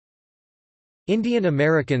Indian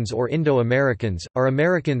Americans or Indo-Americans, are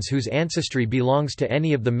Americans whose ancestry belongs to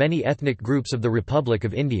any of the many ethnic groups of the Republic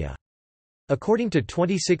of India. According to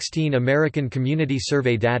 2016 American Community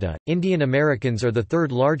Survey data, Indian Americans are the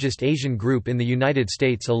third largest Asian group in the United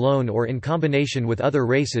States alone or in combination with other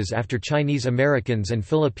races after Chinese Americans and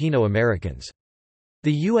Filipino Americans.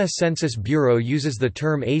 The U.S. Census Bureau uses the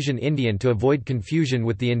term Asian Indian to avoid confusion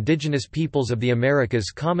with the indigenous peoples of the Americas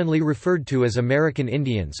commonly referred to as American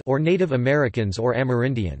Indians or Native Americans or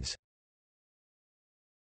Amerindians.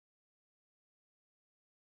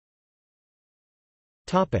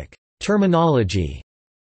 Terminology.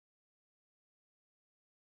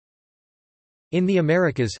 In the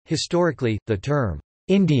Americas, historically, the term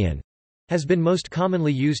Indian has been most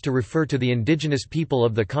commonly used to refer to the indigenous people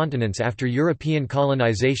of the continents after European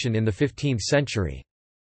colonization in the 15th century.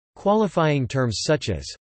 Qualifying terms such as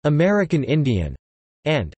American Indian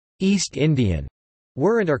and East Indian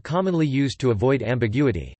were and are commonly used to avoid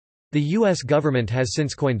ambiguity. The U.S. government has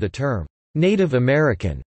since coined the term Native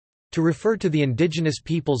American to refer to the indigenous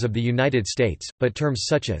peoples of the United States, but terms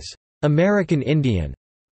such as American Indian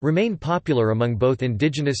remain popular among both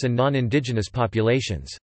indigenous and non-indigenous populations.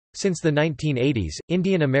 Since the 1980s,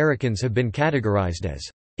 Indian Americans have been categorized as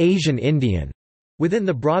Asian Indian within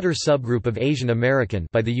the broader subgroup of Asian American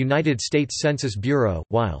by the United States Census Bureau,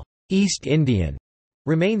 while East Indian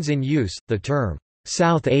remains in use. The term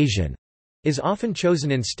South Asian is often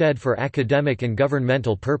chosen instead for academic and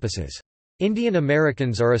governmental purposes. Indian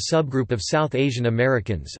Americans are a subgroup of South Asian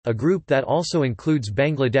Americans, a group that also includes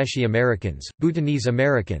Bangladeshi Americans, Bhutanese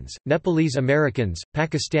Americans, Nepalese Americans,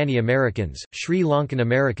 Pakistani Americans, Sri Lankan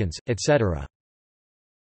Americans, etc.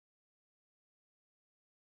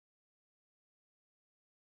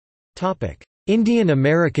 Indian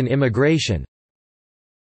American immigration.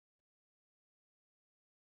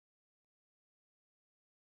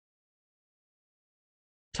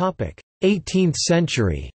 == 18th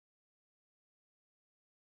century.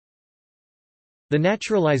 The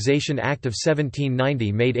Naturalization Act of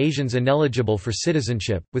 1790 made Asians ineligible for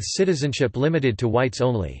citizenship, with citizenship limited to whites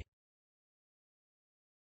only.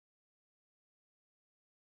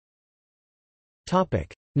 ==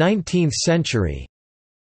 19th century.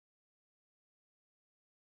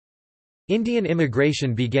 Indian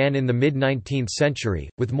immigration began in the mid-19th century,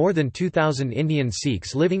 with more than 2,000 Indian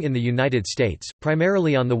Sikhs living in the United States,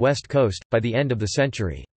 primarily on the West Coast, by the end of the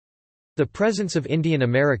century. The presence of Indian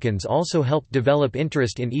Americans also helped develop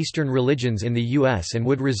interest in Eastern religions in the U.S. and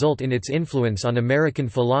would result in its influence on American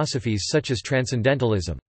philosophies such as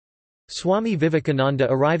Transcendentalism. Swami Vivekananda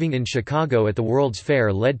arriving in Chicago at the World's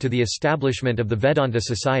Fair led to the establishment of the Vedanta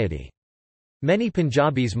Society. Many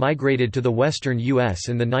Punjabis migrated to the western U.S.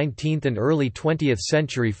 in the 19th and early 20th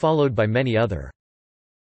century, followed by many other.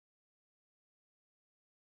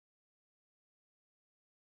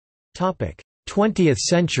 20th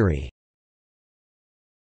century.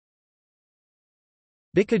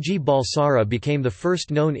 Bhikaji Balsara became the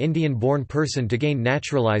first known Indian-born person to gain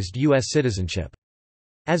naturalized U.S. citizenship.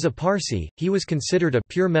 As a Parsi, he was considered a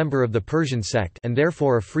pure member of the Persian sect and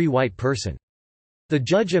therefore a free white person. The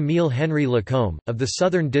judge Emile Henry Lacombe, of the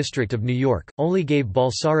Southern District of New York, only gave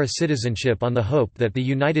Balsara citizenship on the hope that the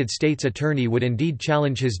United States Attorney would indeed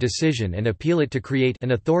challenge his decision and appeal it to create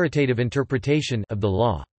an authoritative interpretation of the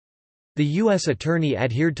law. The U.S. Attorney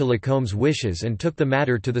adhered to Lacombe's wishes and took the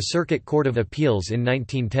matter to the Circuit Court of Appeals in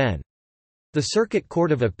 1910. The Circuit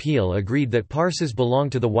Court of Appeal agreed that Parsis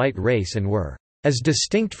belonged to the white race and were as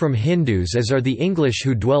distinct from Hindus as are the English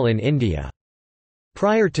who dwell in India.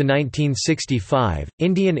 Prior to 1965,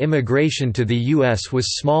 Indian immigration to the U.S.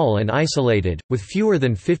 was small and isolated, with fewer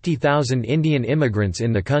than 50,000 Indian immigrants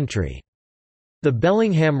in the country. The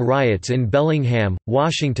Bellingham riots in Bellingham,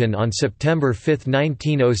 Washington on September 5,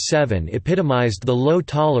 1907 epitomized the low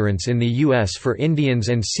tolerance in the U.S. for Indians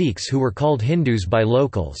and Sikhs who were called Hindus by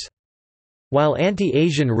locals. While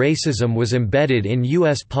anti-Asian racism was embedded in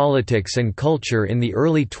U.S. politics and culture in the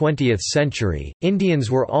early 20th century, Indians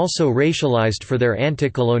were also racialized for their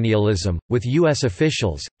anti-colonialism, with U.S.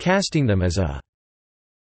 officials casting them as a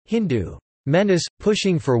Hindu menace,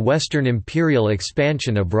 pushing for Western imperial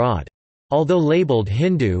expansion abroad. Although labeled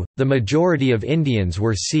Hindu, the majority of Indians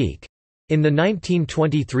were Sikh. In the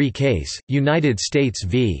 1923 case, United States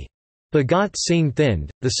v. Bhagat Singh Thind,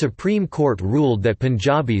 the Supreme Court ruled that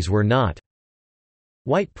Punjabis were not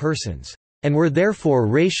white persons, and were therefore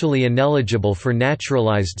racially ineligible for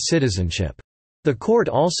naturalized citizenship. The court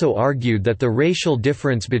also argued that the racial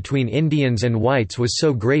difference between Indians and whites was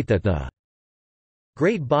so great that the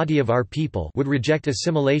great body of our people would reject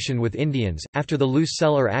assimilation with Indians. After the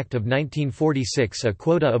Luce-Celler Act of 1946, a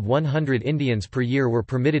quota of 100 Indians per year were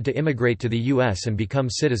permitted to immigrate to the U.S. and become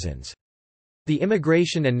citizens. The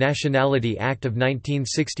Immigration and Nationality Act of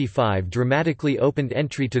 1965 dramatically opened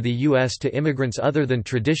entry to the U.S. to immigrants other than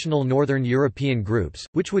traditional Northern European groups,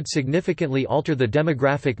 which would significantly alter the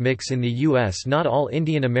demographic mix in the U.S. Not all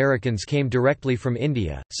Indian Americans came directly from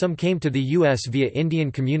India, some came to the U.S. via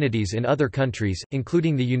Indian communities in other countries,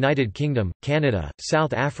 including the United Kingdom, Canada,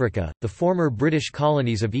 South Africa, the former British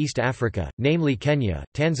colonies of East Africa, namely Kenya,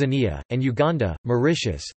 Tanzania, and Uganda,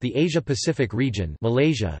 Mauritius, the Asia-Pacific region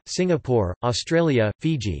Malaysia, Singapore, Australia,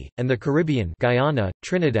 Fiji, and the Caribbean Guyana,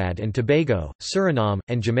 Trinidad and Tobago, Suriname,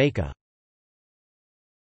 and Jamaica.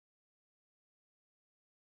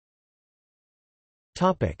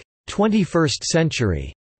 Topic: 21st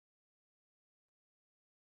century.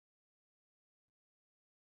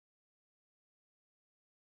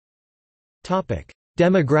 Topic: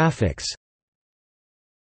 Demographics.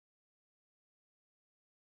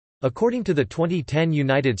 According to the 2010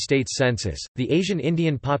 United States Census, the Asian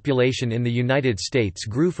Indian population in the United States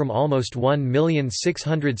grew from almost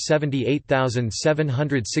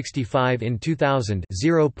 1,678,765 in 2000,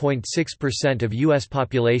 0.6% of U.S.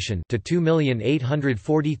 population, to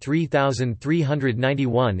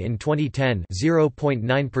 2,843,391 in 2010,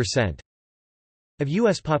 0.9%. Of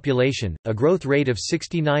U.S. population, a growth rate of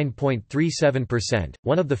 69.37%,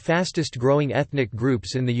 one of the fastest growing ethnic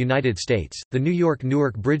groups in the United States. The New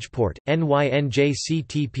York-Newark Bridgeport,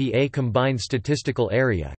 NYNJCTPA combined statistical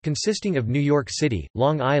area, consisting of New York City,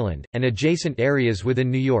 Long Island, and adjacent areas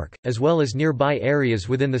within New York, as well as nearby areas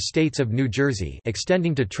within the states of New Jersey,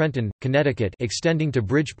 extending to Trenton, Connecticut, extending to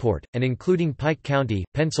Bridgeport, and including Pike County,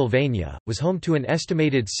 Pennsylvania, was home to an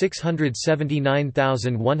estimated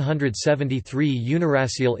 679,173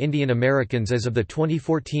 uniracial Indian Americans as of the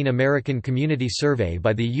 2014 American Community Survey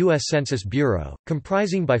by the U.S. Census Bureau,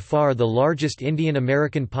 comprising by far the largest Indian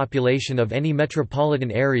American population of any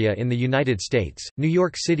metropolitan area in the United States. New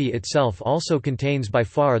York City itself also contains by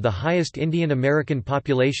far the highest Indian American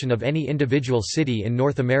population of any individual city in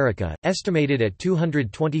North America, estimated at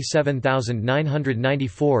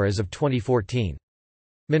 227,994 as of 2014.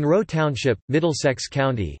 Monroe Township, Middlesex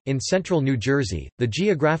County, in central New Jersey, the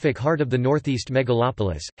geographic heart of the Northeast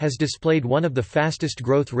megalopolis, has displayed one of the fastest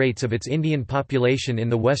growth rates of its Indian population in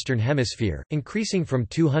the Western Hemisphere, increasing from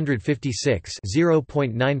 256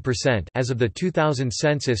 (0.9%) as of the 2000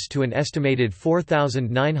 census to an estimated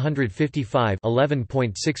 4,955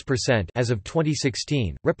 (11.6%) as of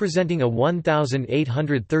 2016, representing a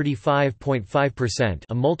 1,835.5%,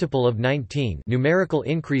 a multiple of 19, numerical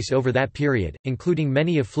increase over that period, including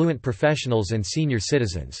many affluent professionals and senior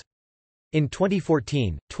citizens. In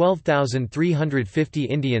 2014, 12,350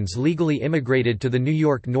 Indians legally immigrated to the New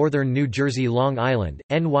York Northern New Jersey Long Island,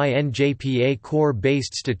 NYNJPA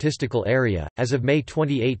core-based statistical area. As of May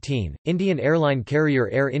 2018, Indian airline carrier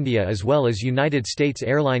Air India as well as United States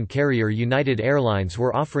airline carrier United Airlines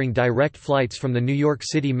were offering direct flights from the New York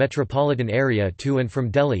City metropolitan area to and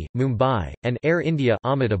from Delhi, Mumbai, and Air India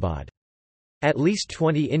Ahmedabad. At least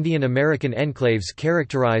 20 Indian American enclaves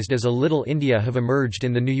characterized as a Little India have emerged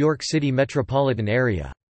in the New York City metropolitan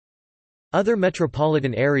area. Other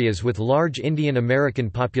metropolitan areas with large Indian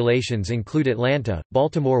American populations include Atlanta,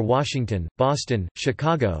 Baltimore, Washington, Boston,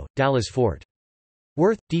 Chicago, Dallas-Fort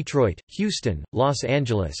Worth, Detroit, Houston, Los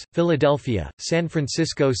Angeles, Philadelphia, San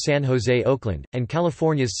Francisco, San Jose, Oakland, and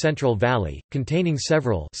California's Central Valley, containing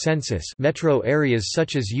several census metro areas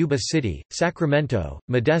such as Yuba City, Sacramento,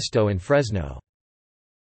 Modesto and Fresno.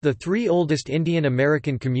 The three oldest Indian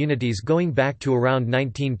American communities going back to around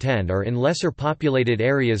 1910 are in lesser populated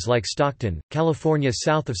areas like Stockton, California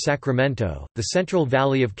south of Sacramento, the Central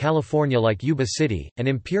Valley of California like Yuba City, and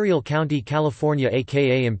Imperial County, California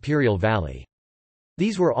aka Imperial Valley.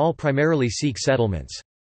 These were all primarily Sikh settlements.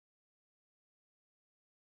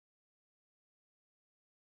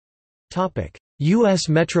 U.S.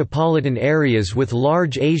 metropolitan areas with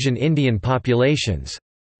large Asian Indian populations.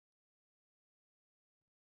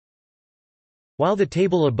 While the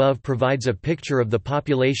table above provides a picture of the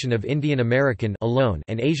population of Indian American alone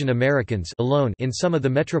and Asian Americans alone in some of the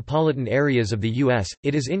metropolitan areas of the U.S.,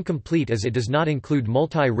 it is incomplete as it does not include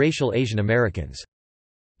multi-racial Asian Americans.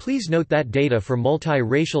 Please note that data for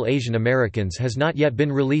multi-racial Asian Americans has not yet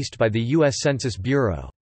been released by the U.S. Census Bureau.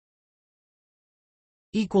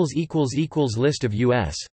 List of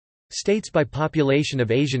U.S. states by population of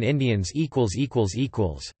Asian Indians.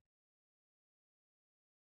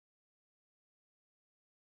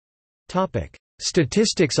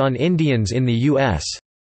 Statistics on Indians in the U.S.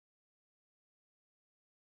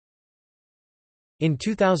 In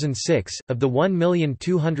 2006, of the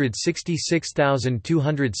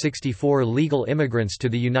 1,266,264 legal immigrants to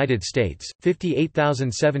the United States,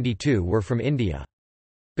 58,072 were from India.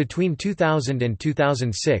 Between 2000 and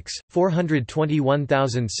 2006,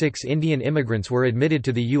 421,006 Indian immigrants were admitted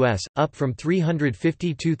to the U.S., up from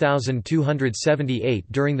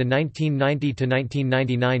 352,278 during the 1990 to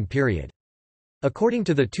 1999 period. According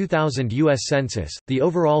to the 2000 U.S. Census, the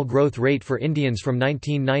overall growth rate for Indians from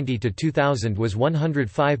 1990 to 2000 was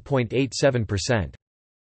 105.87%.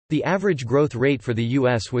 The average growth rate for the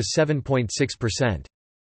U.S. was 7.6%.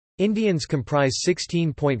 Indians comprise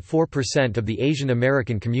 16.4% of the Asian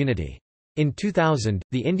American community. In 2000,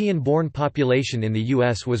 the Indian-born population in the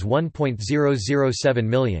U.S. was 1.007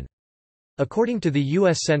 million. According to the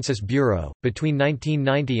U.S. Census Bureau, between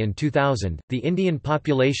 1990 and 2000, the Indian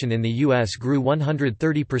population in the U.S. grew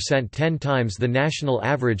 130%, 10 times the national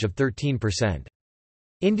average of 13%.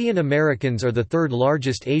 Indian Americans are the third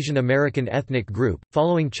largest Asian American ethnic group,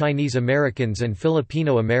 following Chinese Americans and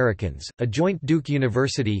Filipino Americans. A joint Duke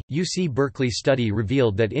University, UC Berkeley study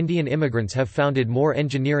revealed that Indian immigrants have founded more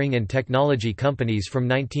engineering and technology companies from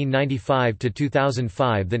 1995 to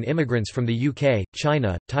 2005 than immigrants from the UK,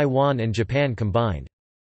 China, Taiwan, and Japan combined.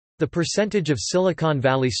 The percentage of Silicon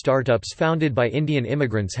Valley startups founded by Indian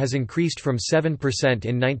immigrants has increased from 7%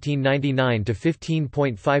 in 1999 to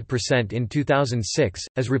 15.5% in 2006,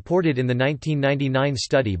 as reported in the 1999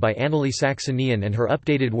 study by Annalie Saxenian and her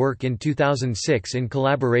updated work in 2006 in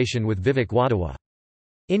collaboration with Vivek Wadhawa.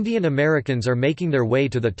 Indian Americans are making their way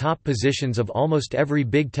to the top positions of almost every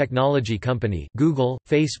big technology company: Google,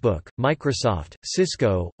 Facebook, Microsoft,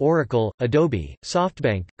 Cisco, Oracle, Adobe,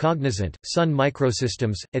 SoftBank, Cognizant, Sun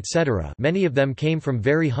Microsystems, etc. Many of them came from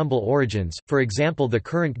very humble origins. For example, the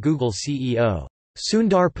current Google CEO,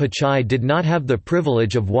 Sundar Pichai, did not have the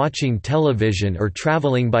privilege of watching television or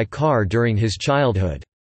traveling by car during his childhood.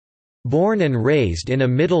 Born and raised in a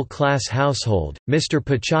middle-class household, Mr.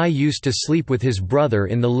 Pichai used to sleep with his brother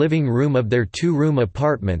in the living room of their two-room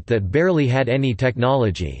apartment that barely had any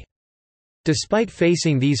technology. Despite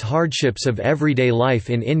facing these hardships of everyday life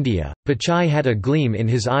in India, Pichai had a gleam in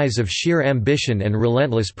his eyes of sheer ambition and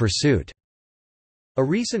relentless pursuit. A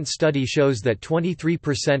recent study shows that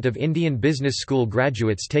 23% of Indian business school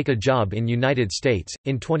graduates take a job in United States.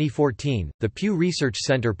 In 2014, the Pew Research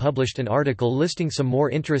Center published an article listing some more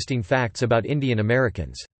interesting facts about Indian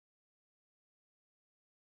Americans.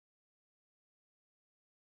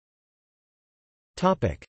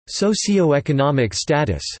 Topic: Socioeconomic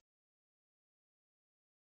status.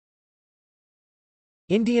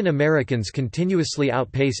 Indian Americans continuously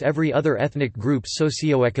outpace every other ethnic group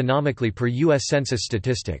socioeconomically per U.S. Census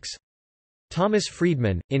statistics. Thomas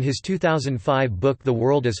Friedman, in his 2005 book The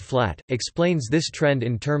World is Flat, explains this trend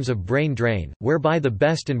in terms of brain drain, whereby the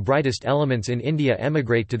best and brightest elements in India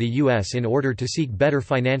emigrate to the U.S. in order to seek better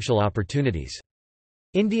financial opportunities.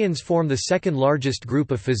 Indians form the second largest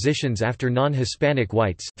group of physicians after non-Hispanic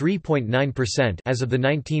whites, 3.9% as of the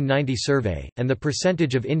 1990 survey, and the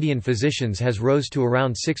percentage of Indian physicians has rose to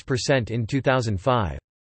around 6% in 2005.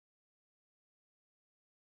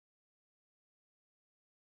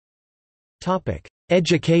 Topic: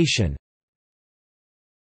 Education.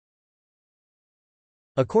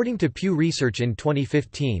 According to Pew Research in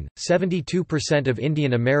 2015, 72% of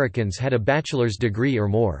Indian Americans had a bachelor's degree or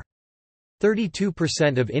more.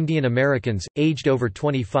 32% of Indian Americans, aged over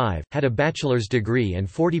 25, had a bachelor's degree and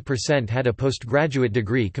 40% had a postgraduate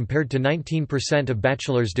degree compared to 19% of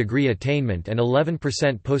bachelor's degree attainment and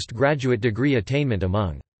 11% postgraduate degree attainment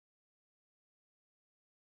among.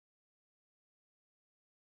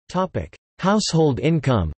 Household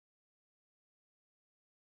income.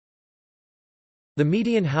 The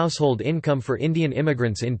median household income for Indian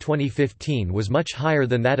immigrants in 2015 was much higher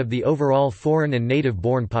than that of the overall foreign and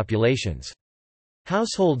native-born populations.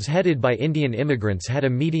 Households headed by Indian immigrants had a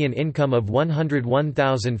median income of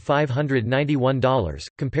 $101,591,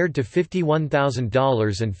 compared to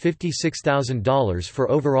 $51,000 and $56,000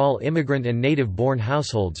 for overall immigrant and native-born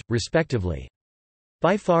households, respectively.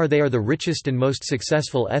 By far they are the richest and most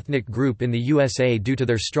successful ethnic group in the USA due to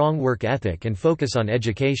their strong work ethic and focus on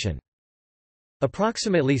education.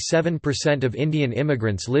 Approximately 7% of Indian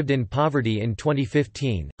immigrants lived in poverty in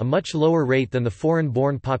 2015, a much lower rate than the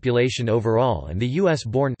foreign-born population overall and the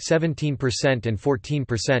U.S.-born 17% and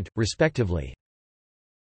 14%, respectively.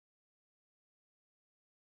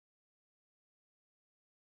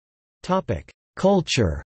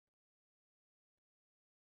 Culture.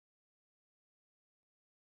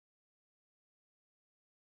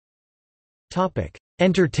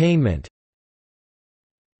 Entertainment.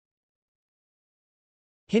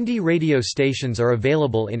 Hindi radio stations are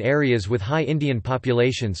available in areas with high Indian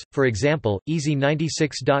populations, for example,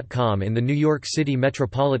 Easy96.com in the New York City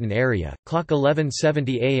metropolitan area, Clock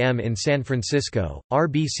 1170 AM in San Francisco,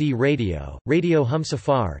 RBC Radio, Radio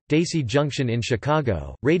Humsafar, Desi Junction in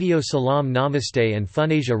Chicago, Radio Salam Namaste and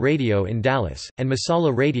Funasia Radio in Dallas, and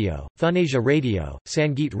Masala Radio, Funasia Radio,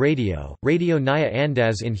 Sangeet Radio, Radio Naya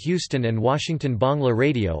Andaz in Houston and Washington Bangla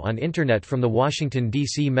Radio on Internet from the Washington,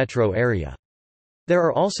 D.C. metro area. There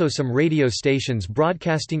are also some radio stations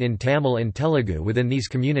broadcasting in Tamil and Telugu within these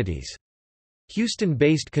communities.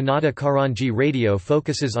 Houston-based Kannada Karanji Radio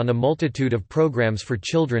focuses on a multitude of programs for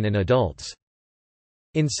children and adults.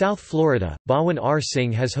 In South Florida, Bhawan R.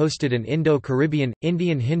 Singh has hosted an Indo-Caribbean,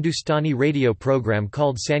 Indian Hindustani radio program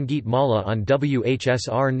called Sangeet Mala on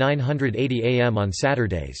WHSR 980 AM on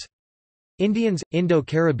Saturdays. Indians,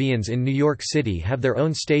 Indo-Caribbeans in New York City have their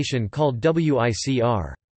own station called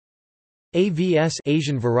WICR. AVS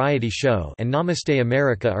Asian Variety Show and Namaste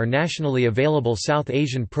America are nationally available South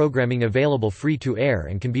Asian programming available free-to-air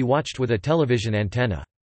and can be watched with a television antenna.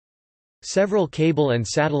 Several cable and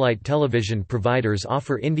satellite television providers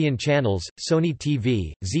offer Indian channels: Sony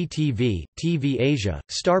TV, Zee TV, TV Asia,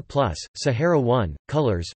 Star Plus, Sahara One,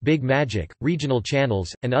 Colors, Big Magic, regional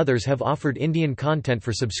channels, and others have offered Indian content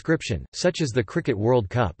for subscription, such as the Cricket World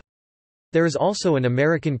Cup. There is also an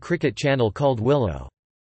American cricket channel called Willow.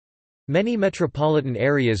 Many metropolitan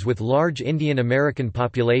areas with large Indian American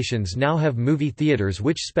populations now have movie theaters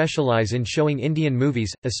which specialize in showing Indian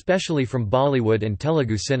movies, especially from Bollywood and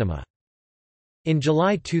Telugu cinema. In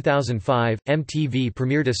July 2005, MTV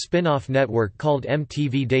premiered a spin-off network called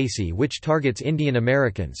MTV Desi which targets Indian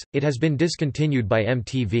Americans. It has been discontinued by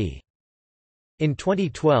MTV. In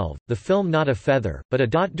 2012, the film Not a Feather, but a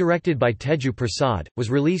Dot directed by Teju Prasad, was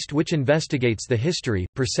released which investigates the history,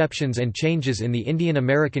 perceptions and changes in the Indian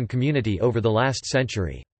American community over the last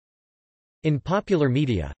century. In popular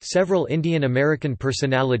media, several Indian American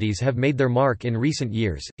personalities have made their mark in recent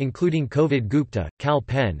years, including Kovid Gupta, Kal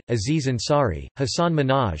Penn, Aziz Ansari, Hassan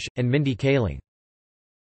Minhaj, and Mindy Kaling.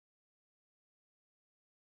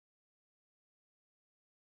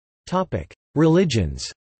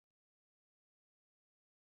 Religions.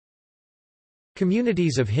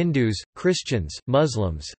 Communities of Hindus, Christians,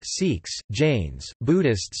 Muslims, Sikhs, Jains,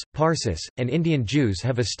 Buddhists, Parsis, and Indian Jews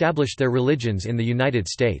have established their religions in the United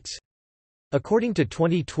States. According to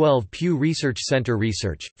 2012 Pew Research Center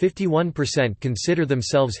research, 51% consider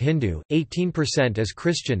themselves Hindu, 18% as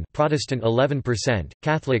Christian, Protestant 11%,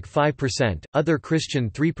 Catholic 5%, other Christian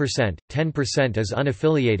 3%, 10% as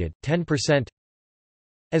unaffiliated, 10%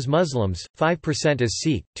 as Muslims, 5% as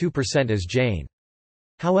Sikh, 2% as Jain.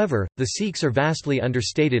 However, the Sikhs are vastly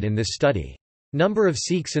understated in this study. Number of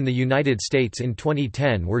Sikhs in the United States in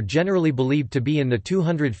 2010 were generally believed to be in the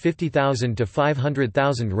 250,000 to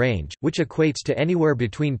 500,000 range, which equates to anywhere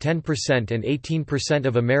between 10% and 18%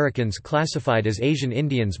 of Americans classified as Asian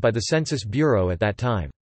Indians by the Census Bureau at that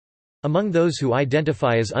time. Among those who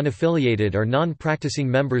identify as unaffiliated are non-practicing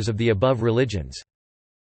members of the above religions.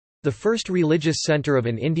 The first religious center of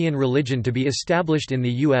an Indian religion to be established in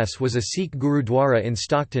the U.S. was a Sikh Gurudwara in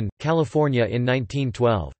Stockton, California in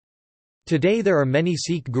 1912. Today there are many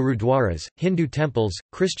Sikh Gurudwaras, Hindu temples,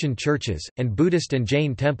 Christian churches, and Buddhist and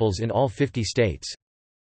Jain temples in all 50 states.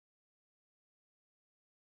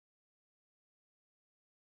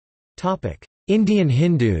 Indian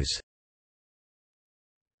Hindus.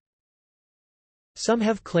 Some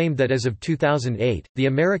have claimed that as of 2008, the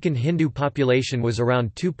American Hindu population was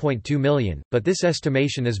around 2.2 million, but this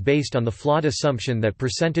estimation is based on the flawed assumption that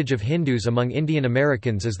percentage of Hindus among Indian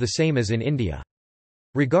Americans is the same as in India.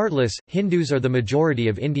 Regardless, Hindus are the majority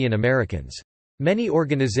of Indian Americans. Many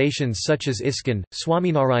organizations such as ISKCON,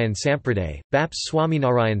 Swaminarayan Sampraday, BAPS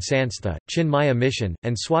Swaminarayan Sanstha, Chinmaya Mission,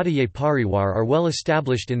 and Swadaye Pariwar are well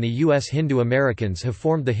established in the U.S. Hindu Americans have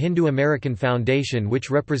formed the Hindu American Foundation which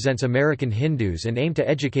represents American Hindus and aim to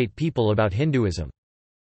educate people about Hinduism.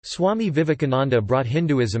 Swami Vivekananda brought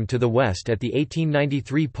Hinduism to the West at the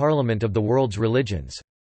 1893 Parliament of the World's Religions.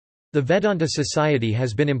 The Vedanta Society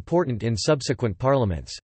has been important in subsequent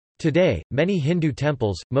parliaments. Today, many Hindu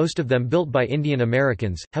temples, most of them built by Indian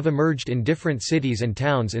Americans, have emerged in different cities and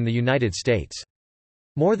towns in the United States.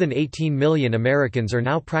 More than 18 million Americans are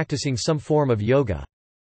now practicing some form of yoga.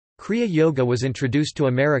 Kriya Yoga was introduced to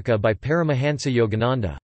America by Paramahansa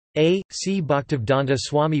Yogananda. A.C. Bhaktivedanta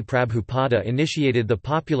Swami Prabhupada initiated the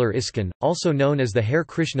popular ISKCON, also known as the Hare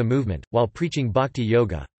Krishna movement, while preaching Bhakti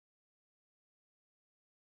Yoga.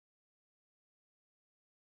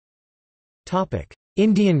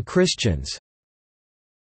 Indian Christians.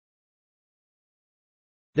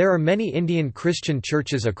 There are many Indian Christian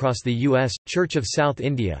churches across the U.S., Church of South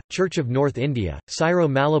India, Church of North India,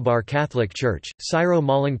 Syro-Malabar Catholic Church,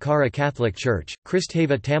 Syro-Malankara Catholic Church,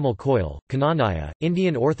 Christava Tamil Koil, Kananaya,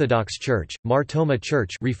 Indian Orthodox Church, Martoma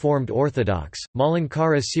Church Reformed Orthodox,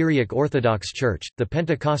 Malankara Syriac Orthodox Church, the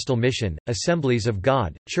Pentecostal Mission, Assemblies of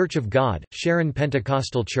God, Church of God, Sharon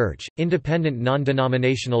Pentecostal Church, independent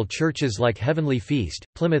non-denominational churches like Heavenly Feast,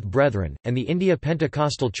 Plymouth Brethren, and the India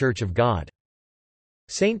Pentecostal Church of God.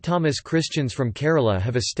 St. Thomas Christians from Kerala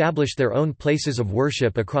have established their own places of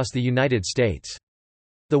worship across the United States.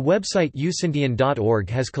 The website ucindian.org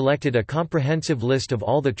has collected a comprehensive list of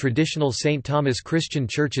all the traditional St. Thomas Christian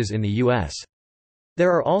churches in the U.S.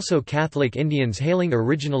 There are also Catholic Indians hailing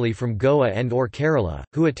originally from Goa and/or Kerala,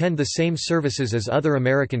 who attend the same services as other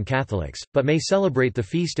American Catholics, but may celebrate the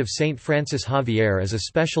feast of St. Francis Xavier as a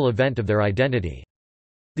special event of their identity.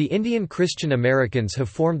 The Indian Christian Americans have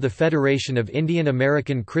formed the Federation of Indian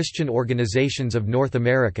American Christian Organizations of North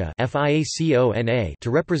America to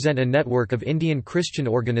represent a network of Indian Christian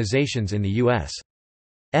organizations in the U.S.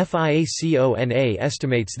 FIACONA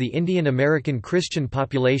estimates the Indian American Christian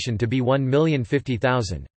population to be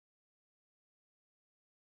 1,050,000.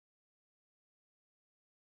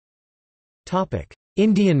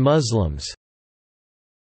 Indian Muslims.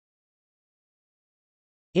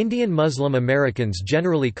 Indian Muslim Americans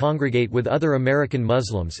generally congregate with other American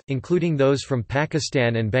Muslims, including those from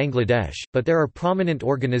Pakistan and Bangladesh, but there are prominent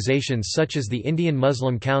organizations such as the Indian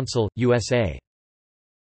Muslim Council, USA.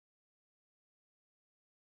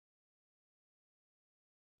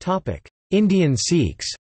 Indian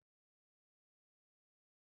Sikhs.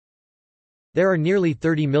 There are nearly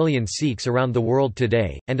 30 million Sikhs around the world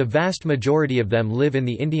today, and a vast majority of them live in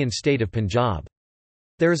the Indian state of Punjab.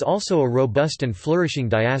 There is also a robust and flourishing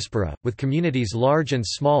diaspora, with communities large and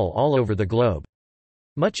small all over the globe.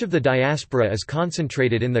 Much of the diaspora is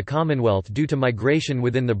concentrated in the Commonwealth due to migration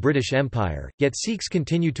within the British Empire, yet Sikhs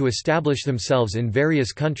continue to establish themselves in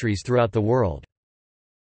various countries throughout the world.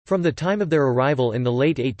 From the time of their arrival in the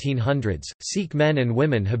late 1800s, Sikh men and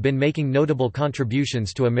women have been making notable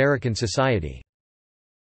contributions to American society.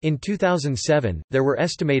 In 2007, there were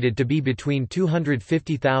estimated to be between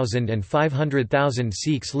 250,000 and 500,000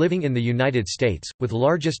 Sikhs living in the United States, with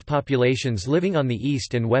largest populations living on the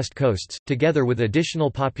east and west coasts, together with additional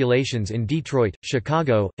populations in Detroit,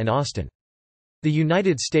 Chicago, and Austin. The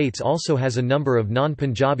United States also has a number of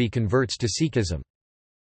non-Punjabi converts to Sikhism.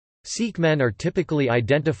 Sikh men are typically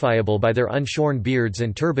identifiable by their unshorn beards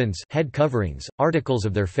and turbans, head coverings, articles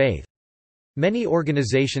of their faith. Many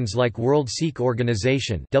organizations like World Sikh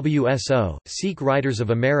Organization (WSO), Sikh Writers of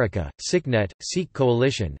America, SikhNet, Sikh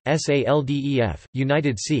Coalition, SALDEF,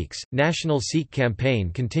 United Sikhs, National Sikh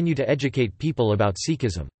Campaign continue to educate people about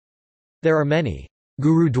Sikhism. There are many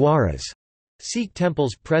Gurudwaras, Sikh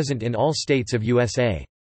temples present in all states of USA.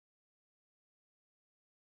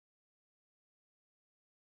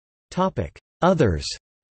 Others.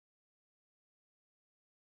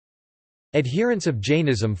 Adherents of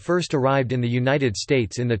Jainism first arrived in the United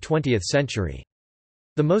States in the 20th century.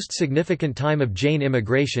 The most significant time of Jain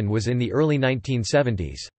immigration was in the early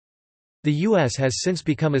 1970s. The U.S. has since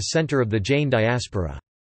become a center of the Jain diaspora.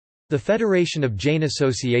 The Federation of Jain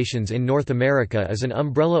Associations in North America is an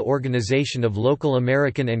umbrella organization of local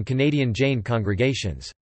American and Canadian Jain congregations.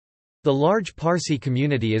 The large Parsi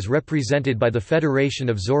community is represented by the Federation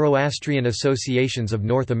of Zoroastrian Associations of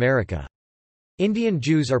North America. Indian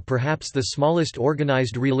Jews are perhaps the smallest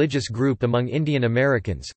organized religious group among Indian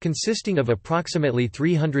Americans, consisting of approximately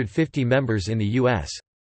 350 members in the U.S.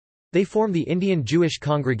 They form the Indian Jewish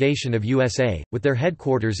Congregation of USA, with their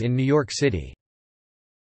headquarters in New York City.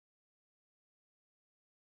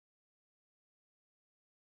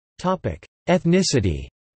 Ethnicity.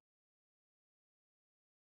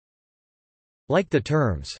 Like the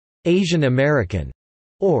terms, Asian American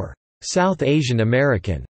or South Asian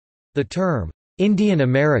American, the term Indian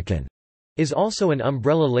American is also an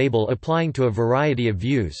umbrella label applying to a variety of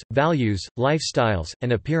views, values, lifestyles,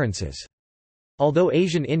 and appearances. Although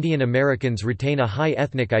Asian Indian Americans retain a high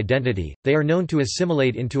ethnic identity, they are known to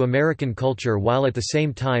assimilate into American culture while at the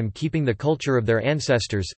same time keeping the culture of their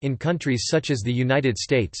ancestors. In countries such as the United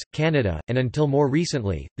States, Canada, and until more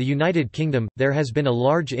recently, the United Kingdom, there has been a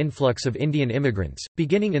large influx of Indian immigrants,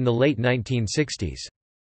 beginning in the late 1960s.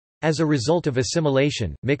 As a result of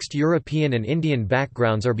assimilation, mixed European and Indian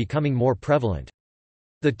backgrounds are becoming more prevalent.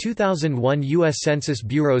 The 2001 U.S. Census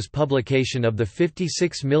Bureau's publication of the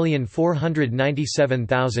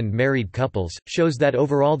 56,497,000 married couples, shows that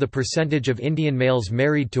overall the percentage of Indian males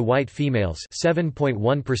married to white females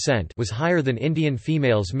 7.1% was higher than Indian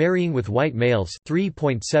females marrying with white males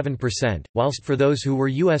 3.7%, whilst for those who were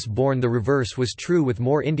U.S.-born the reverse was true with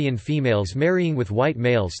more Indian females marrying with white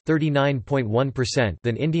males 39.1%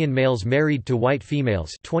 than Indian males married to white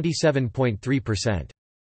females 27.3%.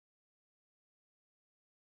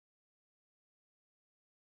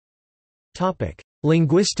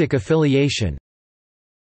 Linguistic affiliation.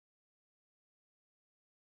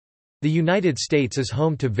 The United States is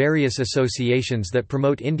home to various associations that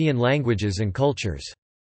promote Indian languages and cultures.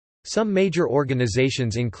 Some major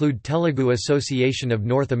organizations include Telugu Association of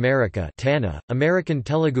North America (TANA), American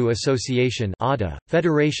Telugu Association (ADA),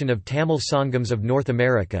 Federation of Tamil Sangams of North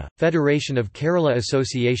America, Federation of Kerala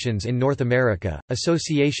Associations in North America,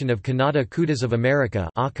 Association of Kannada Kudas of America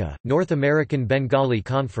 (AKA), North American Bengali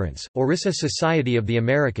Conference, Orissa Society of the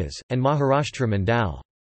Americas, and Maharashtra Mandal.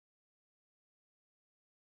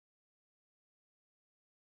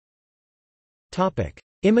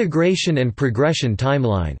 Immigration and progression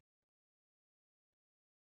timeline.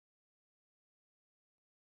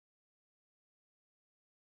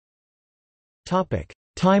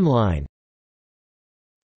 Timeline.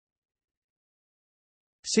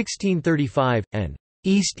 1635, an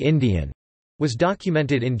East Indian was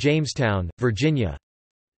documented in Jamestown, Virginia.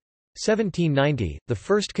 1790, the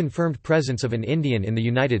first confirmed presence of an Indian in the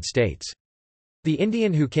United States. The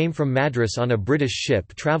Indian who came from Madras on a British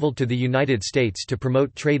ship travelled to the United States to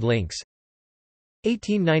promote trade links.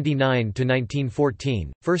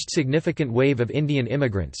 1899–1914, first significant wave of Indian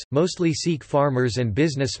immigrants, mostly Sikh farmers and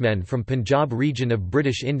businessmen from Punjab region of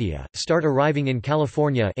British India, start arriving in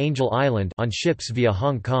California Angel Island on ships via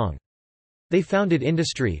Hong Kong. They founded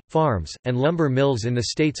industry, farms, and lumber mills in the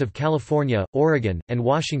states of California, Oregon, and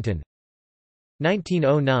Washington.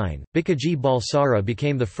 1909, Bikaji Balsara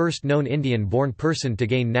became the first known Indian-born person to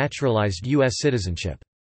gain naturalized U.S. citizenship.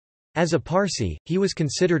 As a Parsi, he was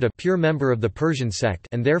considered a pure member of the Persian sect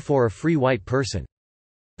and therefore a free white person.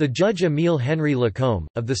 The judge Emile Henry Lacombe,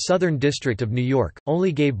 of the Southern District of New York,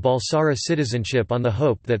 only gave Balsara citizenship on the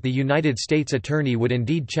hope that the United States Attorney would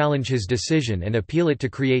indeed challenge his decision and appeal it to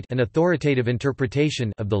create an authoritative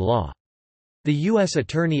interpretation of the law. The U.S.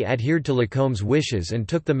 Attorney adhered to Lacombe's wishes and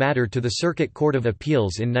took the matter to the Circuit Court of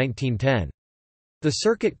Appeals in 1910. The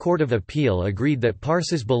Circuit Court of Appeal agreed that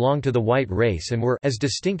Parsis belonged to the white race and were as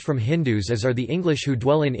distinct from Hindus as are the English who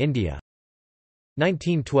dwell in India.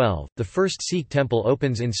 1912, the first Sikh temple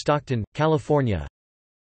opens in Stockton, California.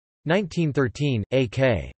 1913,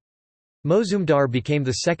 A.K. Mozumdar became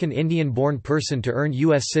the second Indian-born person to earn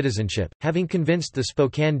U.S. citizenship, having convinced the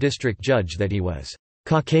Spokane district judge that he was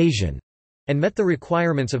Caucasian and met the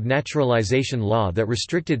requirements of naturalization law that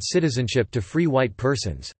restricted citizenship to free white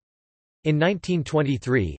persons. In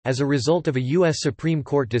 1923, as a result of a U.S. Supreme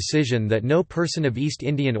Court decision that no person of East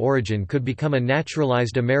Indian origin could become a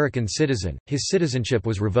naturalized American citizen, his citizenship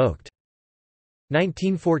was revoked.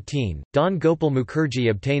 1914, Don Gopal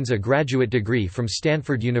Mukherjee obtains a graduate degree from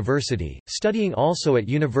Stanford University, studying also at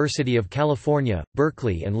University of California,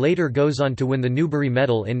 Berkeley and later goes on to win the Newbery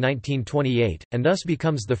Medal in 1928, and thus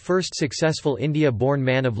becomes the first successful India-born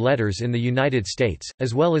man of letters in the United States,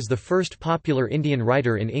 as well as the first popular Indian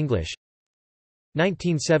writer in English.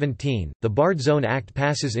 1917, the Barred Zone Act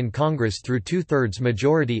passes in Congress through two-thirds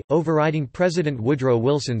majority, overriding President Woodrow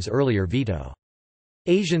Wilson's earlier veto.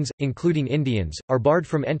 Asians, including Indians, are barred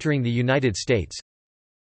from entering the United States.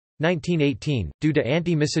 1918, due to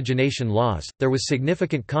anti-miscegenation laws, there was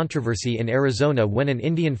significant controversy in Arizona when an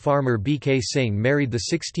Indian farmer B.K. Singh married the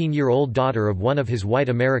 16-year-old daughter of one of his white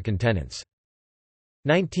American tenants.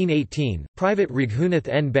 1918, Private Raghunath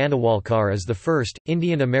N. Banawalkar is the first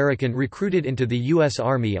Indian American recruited into the U.S.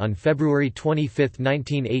 Army on February 25,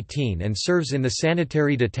 1918 and serves in the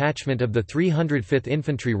Sanitary Detachment of the 305th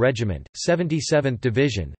Infantry Regiment, 77th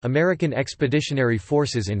Division, American Expeditionary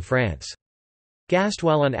Forces in France. Gassed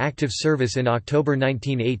while on active service in October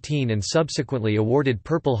 1918 and subsequently awarded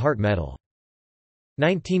Purple Heart Medal.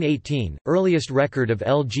 1918, earliest record of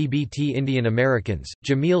LGBT Indian Americans,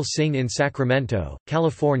 Jamil Singh in Sacramento,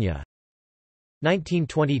 California.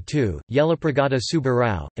 1922, Yellapragada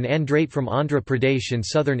Subbarao, an Andrate from Andhra Pradesh in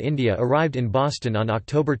southern India arrived in Boston on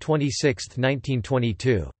October 26,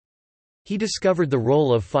 1922. He discovered the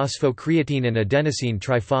role of phosphocreatine and adenosine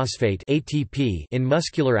triphosphate (ATP) in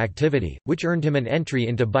muscular activity, which earned him an entry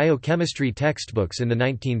into biochemistry textbooks in the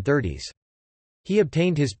 1930s. He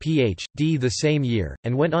obtained his Ph.D. the same year,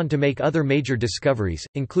 and went on to make other major discoveries,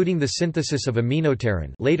 including the synthesis of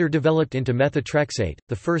aminoterrin, later developed into methotrexate,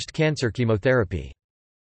 the first cancer chemotherapy.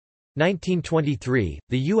 1923,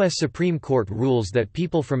 the U.S. Supreme Court rules that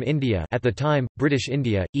people from India, at the time, British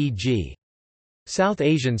India, e.g. South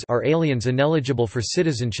Asians, are aliens ineligible for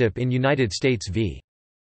citizenship in United States v.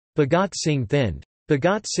 Bhagat Singh Thind.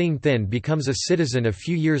 Bhagat Singh Thind becomes a citizen a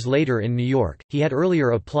few years later in New York. He had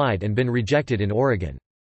earlier applied and been rejected in Oregon.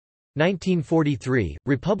 1943,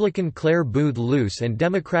 Republican Clare Booth Luce and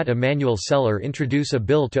Democrat Emanuel Celler introduce a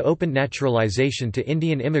bill to open naturalization to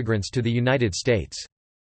Indian immigrants to the United States.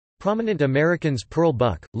 Prominent Americans Pearl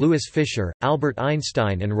Buck, Louis Fisher, Albert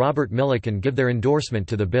Einstein and Robert Millikan give their endorsement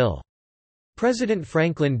to the bill. President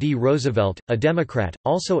Franklin D. Roosevelt, a Democrat,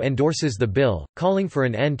 also endorses the bill, calling for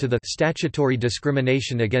an end to the statutory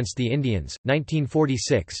discrimination against the Indians.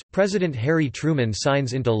 1946, President Harry Truman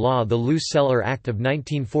signs into law the Luce-Celler Act of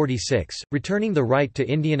 1946, returning the right to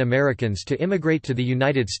Indian Americans to immigrate to the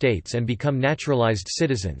United States and become naturalized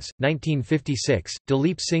citizens. 1956,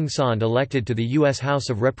 Dalip Singh Sandh elected to the U.S.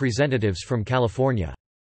 House of Representatives from California.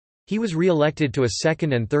 He was re-elected to a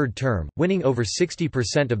second and third term, winning over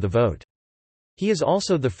 60% of the vote. He is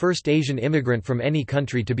also the first Asian immigrant from any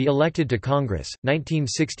country to be elected to Congress.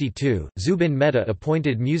 1962, Zubin Mehta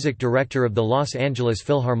appointed music director of the Los Angeles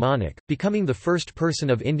Philharmonic, becoming the first person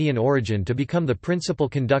of Indian origin to become the principal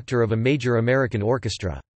conductor of a major American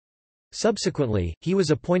orchestra. Subsequently, he was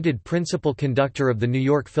appointed principal conductor of the New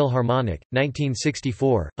York Philharmonic.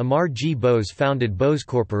 1964, Amar G. Bose founded Bose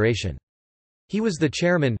Corporation. He was the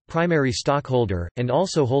chairman, primary stockholder, and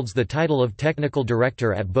also holds the title of technical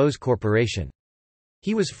director at Bose Corporation.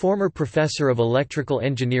 He was former professor of electrical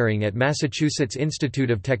engineering at Massachusetts Institute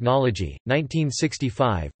of Technology.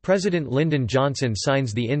 1965, President Lyndon Johnson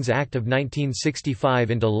signs the INS Act of 1965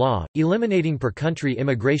 into law, eliminating per-country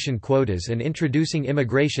immigration quotas and introducing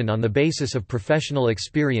immigration on the basis of professional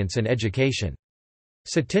experience and education.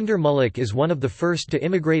 Satinder Mullik is one of the first to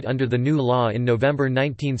immigrate under the new law in November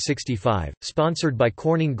 1965, sponsored by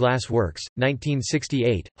Corning Glass Works.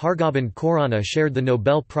 1968, Hargobind Khorana shared the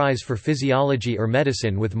Nobel Prize for Physiology or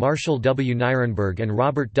Medicine with Marshall W. Nirenberg and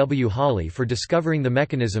Robert W. Hawley for discovering the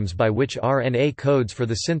mechanisms by which RNA codes for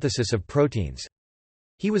the synthesis of proteins.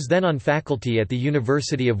 He was then on faculty at the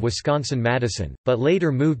University of Wisconsin-Madison, but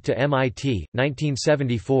later moved to MIT.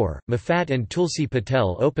 1974, Mafat and Tulsi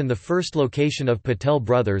Patel opened the first location of Patel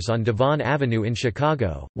Brothers on Devon Avenue in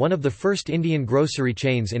Chicago, one of the first Indian grocery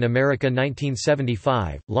chains in America.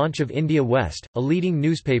 1975, launch of India West, a leading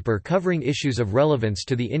newspaper covering issues of relevance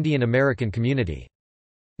to the Indian American community.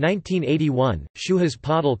 1981, Suhas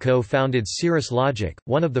Padal co-founded Cirrus Logic,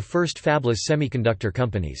 one of the first fabless semiconductor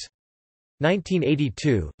companies.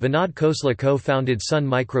 1982, Vinod Khosla co-founded Sun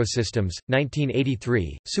Microsystems.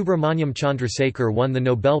 1983, Subramaniam Chandrasekhar won the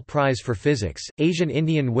Nobel Prize for Physics. Asian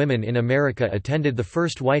Indian women in America attended the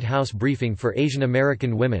first White House briefing for Asian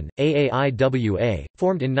American women. AAIWA,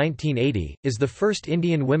 formed in 1980, is the first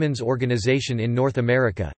Indian women's organization in North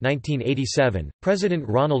America. 1987, President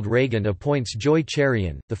Ronald Reagan appoints Joy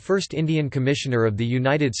Cherian, the first Indian Commissioner of the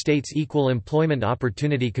United States Equal Employment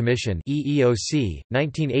Opportunity Commission (EEOC).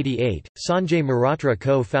 1988, Sanjay Mehrotra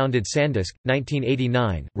co-founded Sandisk.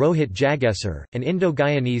 1989, Rohit Jagesar, an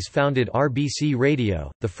Indo-Guyanese founded RBC Radio,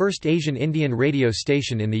 the first Asian Indian radio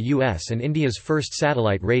station in the US and India's first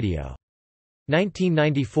satellite radio.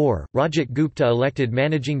 1994, Rajat Gupta elected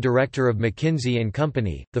Managing Director of McKinsey &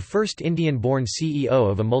 Company, the first Indian-born CEO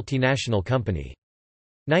of a multinational company.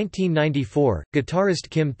 1994, guitarist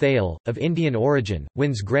Kim Thayil, of Indian origin,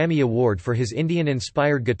 wins Grammy Award for his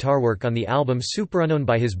Indian-inspired guitar work on the album Superunknown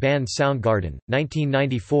by his band Soundgarden.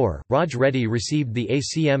 1994, Raj Reddy received the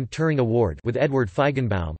ACM Turing Award with Edward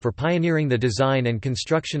Feigenbaum for pioneering the design and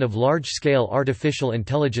construction of large-scale artificial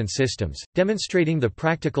intelligence systems, demonstrating the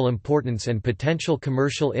practical importance and potential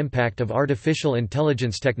commercial impact of artificial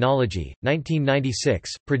intelligence technology.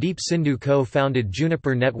 1996, Pradeep Sindhu co-founded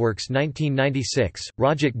Juniper Networks. 1996,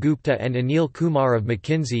 Rajat Gupta and Anil Kumar of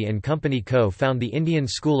McKinsey & Company co-found the Indian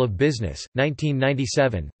School of Business.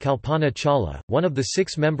 1997, Kalpana Chawla, one of the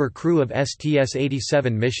 6-member crew of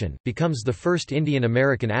STS-87 mission, becomes the first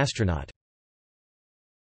Indian-American astronaut.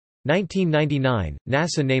 1999,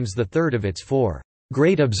 NASA names the third of its 4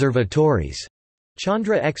 great observatories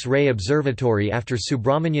Chandra X-ray Observatory after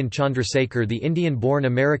Subramanian Chandrasekhar, the Indian-born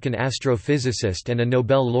American astrophysicist and a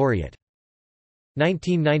Nobel laureate.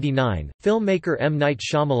 1999, filmmaker M. Night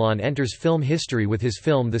Shyamalan enters film history with his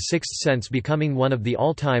film The Sixth Sense becoming one of the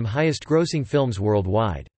all-time highest-grossing films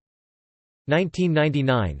worldwide.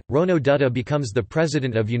 1999, Rono Dutta becomes the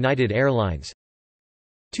president of United Airlines.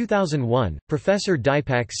 2001, Professor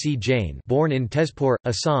Dipak C. Jain, born in Tezpur,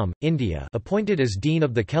 Assam, India, appointed as Dean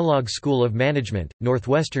of the Kellogg School of Management,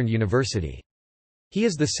 Northwestern University. He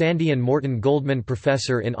is the Sandy and Morton Goldman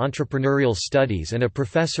Professor in Entrepreneurial Studies and a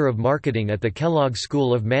Professor of Marketing at the Kellogg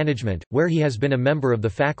School of Management, where he has been a member of the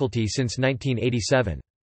faculty since 1987.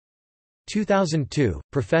 2002,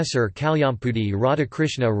 Professor Kalyampudi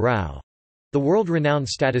Radhakrishna Rao, the world-renowned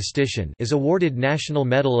statistician, is awarded National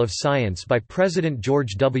Medal of Science by President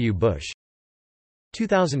George W. Bush.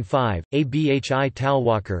 2005, Abhi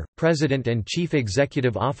Talwalkar, President and Chief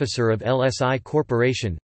Executive Officer of LSI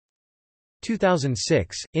Corporation.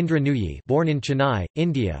 2006, Indra Nooyi, born in Chennai,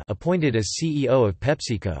 India, appointed as CEO of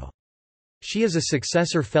PepsiCo. She is a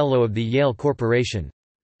successor fellow of the Yale Corporation.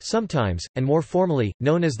 Sometimes, and more formally,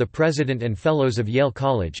 known as the President and Fellows of Yale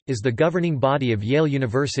College, is the governing body of Yale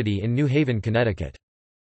University in New Haven, Connecticut.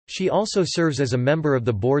 She also serves as a member of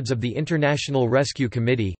the boards of the International Rescue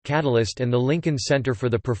Committee, Catalyst and the Lincoln Center for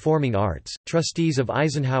the Performing Arts, trustees of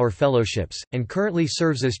Eisenhower Fellowships, and currently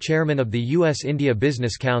serves as chairman of the U.S.-India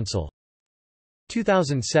Business Council.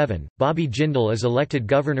 2007, Bobby Jindal is elected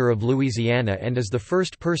Governor of Louisiana and is the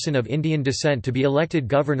first person of Indian descent to be elected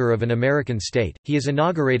Governor of an American state. He is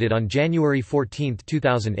inaugurated on January 14,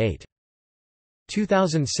 2008.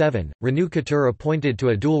 2007, Renu Khatter appointed to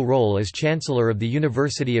a dual role as Chancellor of the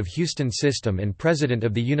University of Houston System and President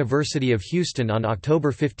of the University of Houston on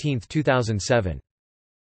October 15, 2007.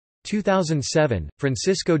 2007,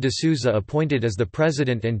 Francisco de Souza appointed as the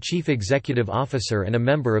President and Chief Executive Officer and a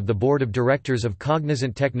member of the Board of Directors of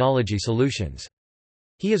Cognizant Technology Solutions.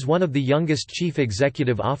 He is one of the youngest Chief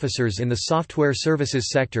Executive Officers in the software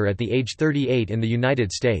services sector at the age 38 in the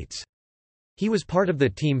United States. He was part of the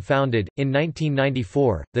team founded, in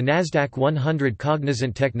 1994, the NASDAQ 100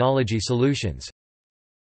 Cognizant Technology Solutions.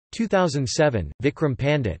 2007, Vikram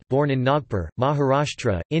Pandit, born in Nagpur,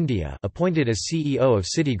 Maharashtra, India, appointed as CEO of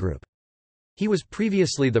Citigroup. He was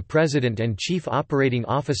previously the President and Chief Operating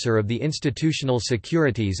Officer of the Institutional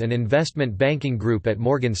Securities and Investment Banking Group at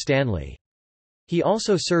Morgan Stanley. He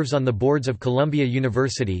also serves on the boards of Columbia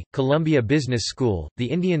University, Columbia Business School,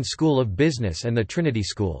 the Indian School of Business and the Trinity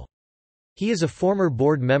School. He is a former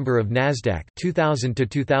board member of NASDAQ 2000 to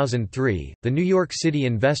 2003, the New York City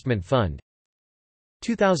Investment Fund.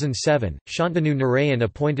 2007, Shantanu Narayan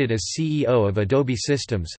appointed as CEO of Adobe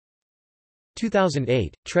Systems.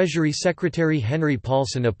 2008, Treasury Secretary Henry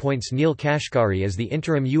Paulson appoints Neil Kashkari as the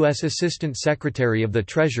interim U.S. Assistant Secretary of the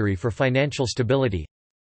Treasury for Financial Stability.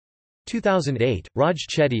 2008, Raj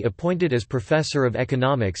Chetty appointed as Professor of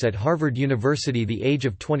Economics at Harvard University, the age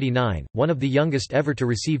of 29, one of the youngest ever to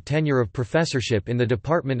receive tenure of professorship in the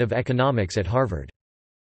Department of Economics at Harvard.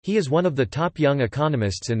 He is one of the top young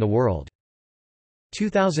economists in the world.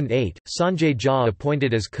 2008, Sanjay Jha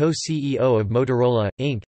appointed as co-CEO of Motorola,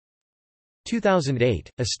 Inc. 2008,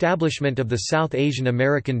 establishment of the South Asian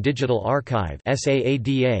American Digital Archive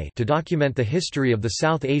to document the history of the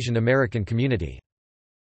South Asian American community.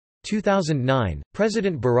 2009,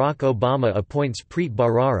 President Barack Obama appoints Preet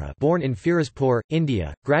Bharara, born in Firozpur,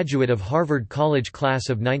 India, graduate of Harvard College Class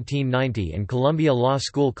of 1990 and Columbia Law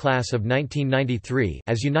School Class of 1993,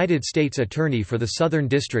 as United States Attorney for the Southern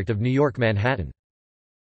District of New York Manhattan.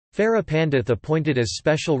 Farah Pandith appointed as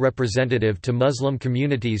Special Representative to Muslim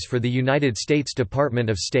Communities for the United States Department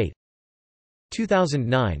of State.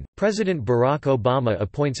 2009, President Barack Obama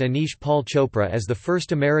appoints Anish Paul Chopra as the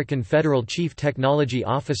first American Federal Chief Technology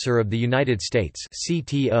Officer of the United States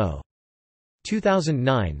 (CTO).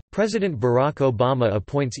 2009, President Barack Obama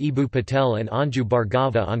appoints Eboo Patel and Anju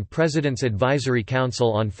Bhargava on President's Advisory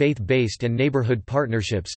Council on Faith-Based and Neighborhood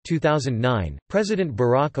Partnerships. 2009, President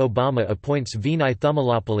Barack Obama appoints Vinay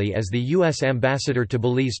Thumalapalli as the U.S. Ambassador to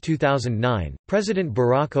Belize. 2009, President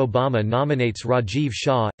Barack Obama nominates Rajiv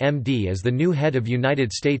Shah, M.D. as the new head of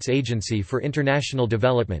United States Agency for International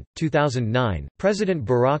Development. 2009, President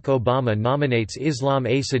Barack Obama nominates Islam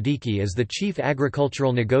A. Siddiqui as the Chief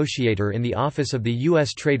Agricultural Negotiator in the Office of the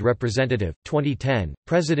U.S. Trade Representative. 2010,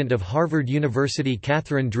 President of Harvard University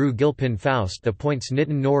Catherine Drew Gilpin Faust appoints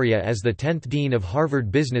Nitin Noria as the 10th Dean of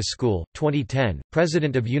Harvard Business School. 2010,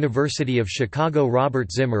 President of University of Chicago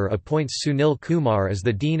Robert Zimmer appoints Sunil Kumar as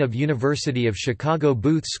the Dean of University of Chicago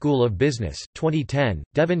Booth School of Business. 2010,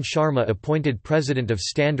 Devin Sharma appointed President of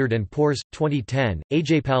Standard & Poor's. 2010,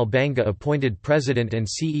 Ajaypal Banga appointed President and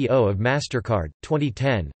CEO of MasterCard.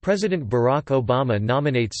 2010, President Barack Obama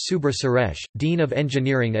nominates Subra Suresh, Dean of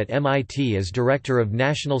Engineering Yang at MIT as Director of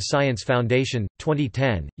National Science Foundation.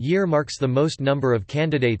 2010 year marks the most number of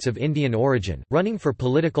candidates of Indian origin, running for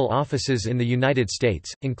political offices in the United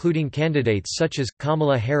States, including candidates such as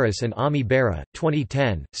Kamala Harris and Ami Bera.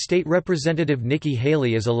 2010 State Representative Nikki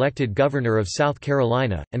Haley is elected Governor of South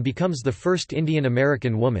Carolina, and becomes the first Indian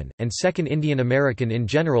American woman, and second Indian American in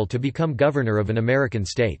general to become governor of an American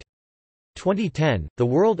state. 2010 The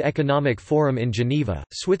World Economic Forum in Geneva,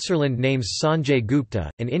 Switzerland names Sanjay Gupta,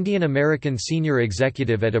 an Indian American senior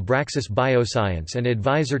executive at Abraxas Bioscience and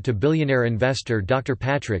advisor to billionaire investor Dr.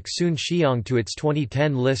 Patrick Soon-Shiong, to its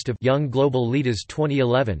 2010 list of Young Global Leaders.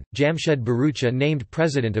 2011 Jamshed Bharucha named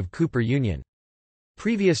president of Cooper Union.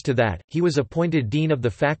 Previous to that, he was appointed Dean of the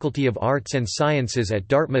Faculty of Arts and Sciences at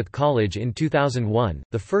Dartmouth College in 2001,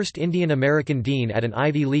 the first Indian American dean at an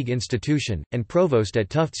Ivy League institution, and provost at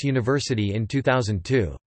Tufts University in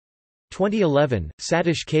 2002. 2011,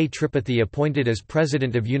 Satish K. Tripathi appointed as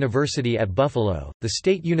president of University at Buffalo, the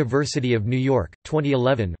State University of New York.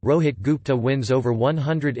 2011, Rohit Gupta wins over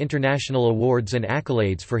 100 international awards and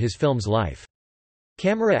accolades for his films Life,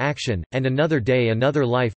 Camera Action, and Another Day Another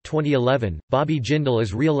Life. 2011, Bobby Jindal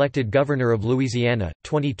is re-elected Governor of Louisiana.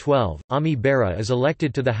 2012, Ami Bera is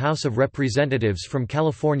elected to the House of Representatives from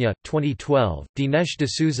California. 2012, Dinesh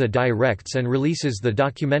D'Souza directs and releases the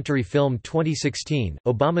documentary film 2016,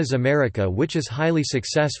 Obama's America, which is highly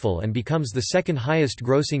successful and becomes the second highest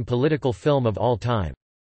grossing political film of all time.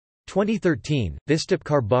 2013, Vistap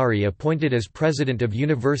Karbari appointed as president of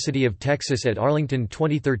University of Texas at Arlington.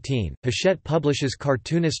 2013, Hachette publishes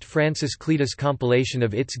cartoonist Francis Cletus' compilation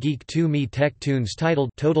of its Geek 2 Me Tech Tunes titled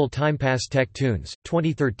Total Timepass Tech Tunes.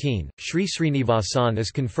 2013, Sri Srinivasan is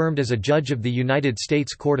confirmed as a judge of the United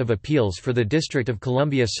States Court of Appeals for the District of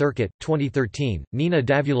Columbia Circuit. 2013, Nina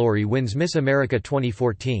Davuluri wins Miss America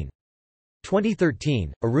 2014.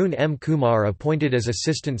 2013, Arun M. Kumar appointed as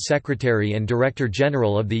Assistant Secretary and Director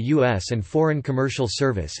General of the U.S. and Foreign Commercial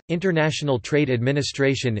Service, International Trade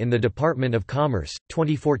Administration in the Department of Commerce.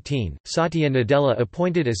 2014, Satya Nadella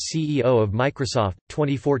appointed as CEO of Microsoft.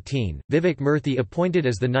 2014, Vivek Murthy appointed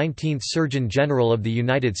as the 19th Surgeon General of the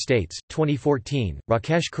United States. 2014,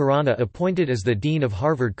 Rakesh Khurana appointed as the Dean of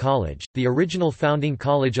Harvard College, the original founding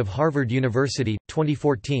college of Harvard University.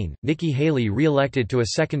 2014, Nikki Haley re-elected to a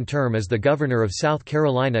second term as the Governor of South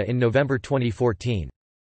Carolina in November 2014.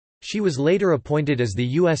 She was later appointed as the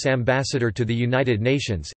U.S. Ambassador to the United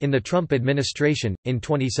Nations, in the Trump administration, in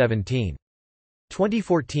 2017.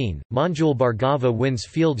 2014, Manjul Bhargava wins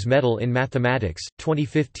Fields Medal in Mathematics.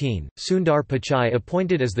 2015, Sundar Pichai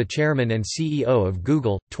appointed as the Chairman and CEO of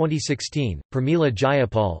Google. 2016, Pramila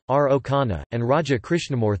Jayapal, R. Okana, and Raja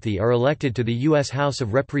Krishnamurthy are elected to the U.S. House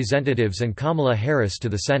of Representatives and Kamala Harris to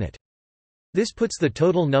the Senate. This puts the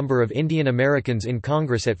total number of Indian Americans in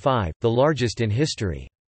Congress at 5, the largest in history.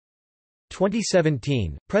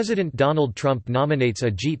 2017, President Donald Trump nominates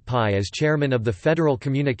Ajit Pai as chairman of the Federal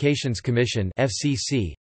Communications Commission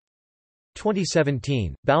 (FCC).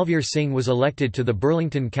 2017, Balveer Singh was elected to the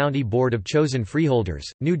Burlington County Board of Chosen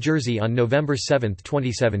Freeholders, New Jersey on November 7,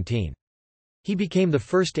 2017. He became the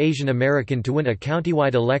first Asian American to win a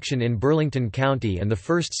countywide election in Burlington County and the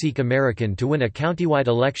first Sikh American to win a countywide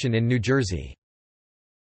election in New Jersey.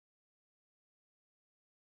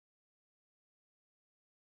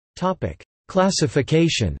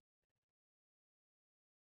 Classification.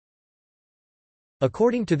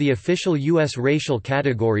 According to the official U.S. racial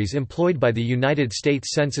categories employed by the United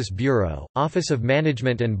States Census Bureau, Office of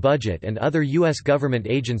Management and Budget and other U.S. government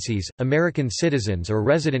agencies, American citizens or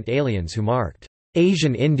resident aliens who marked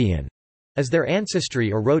Asian Indian as their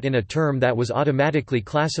ancestry or wrote in a term that was automatically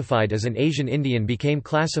classified as an Asian Indian became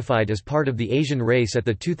classified as part of the Asian race at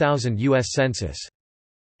the 2000 U.S. Census.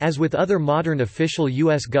 As with other modern official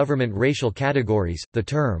U.S. government racial categories, the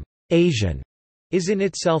term Asian is in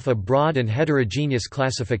itself a broad and heterogeneous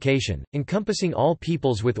classification, encompassing all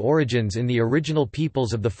peoples with origins in the original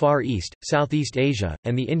peoples of the Far East, Southeast Asia,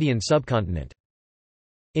 and the Indian subcontinent.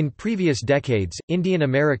 In previous decades, Indian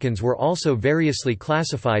Americans were also variously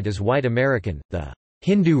classified as White American, the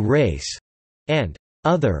Hindu race, and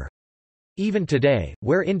other. Even today,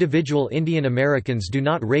 where individual Indian Americans do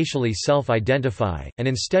not racially self-identify, and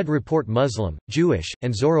instead report Muslim, Jewish,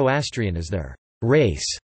 and Zoroastrian as their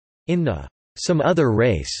race, in the some other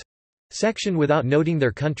race section without noting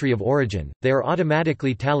their country of origin, they are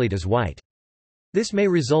automatically tallied as white. This may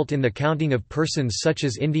result in the counting of persons such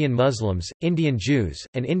as Indian Muslims, Indian Jews,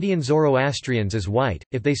 and Indian Zoroastrians as white,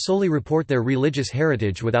 if they solely report their religious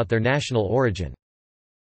heritage without their national origin.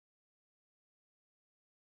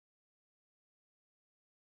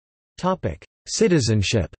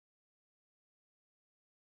 Citizenship.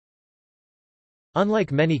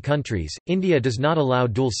 Unlike many countries, India does not allow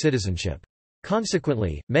dual citizenship.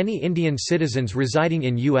 Consequently, many Indian citizens residing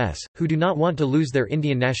in U.S., who do not want to lose their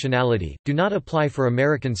Indian nationality, do not apply for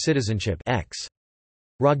American citizenship ex.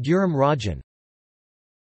 Raghuram Rajan.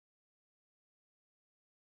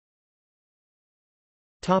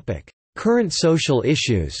 Current social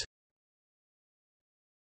issues.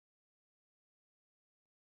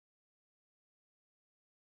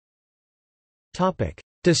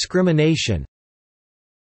 Discrimination.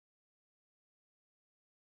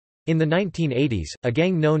 In the 1980s, a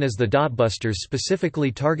gang known as the Dotbusters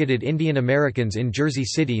specifically targeted Indian Americans in Jersey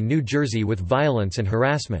City, New Jersey with violence and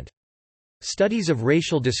harassment. Studies of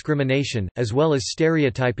racial discrimination, as well as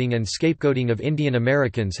stereotyping and scapegoating of Indian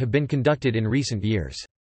Americans have been conducted in recent years.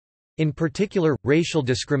 In particular, racial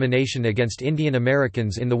discrimination against Indian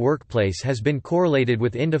Americans in the workplace has been correlated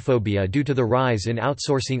with Indophobia due to the rise in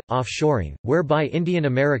outsourcing, offshoring, whereby Indian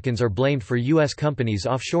Americans are blamed for U.S. companies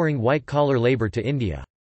offshoring white-collar labor to India.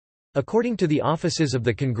 According to the offices of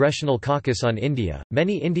the Congressional Caucus on India,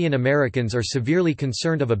 many Indian Americans are severely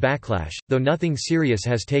concerned of a backlash, though nothing serious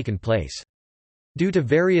has taken place. Due to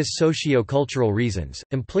various socio-cultural reasons,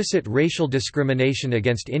 implicit racial discrimination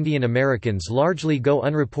against Indian Americans largely go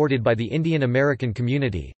unreported by the Indian American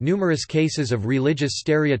community. Numerous cases of religious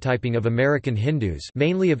stereotyping of American Hindus,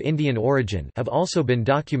 mainly of Indian origin, have also been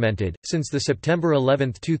documented. Since the September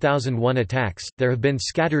 11, 2001 attacks, there have been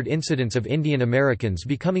scattered incidents of Indian Americans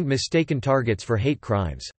becoming mistaken targets for hate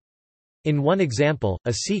crimes. In one example,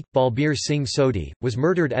 a Sikh, Balbir Singh Sodhi, was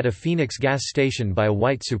murdered at a Phoenix gas station by a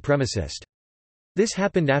white supremacist. This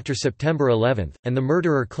happened after September 11, and the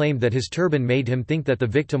murderer claimed that his turban made him think that the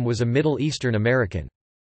victim was a Middle Eastern American.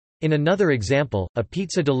 In another example, a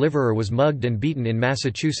pizza deliverer was mugged and beaten in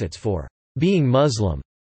Massachusetts for being Muslim,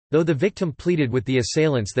 though the victim pleaded with the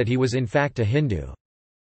assailants that he was in fact a Hindu.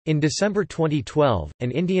 In December 2012,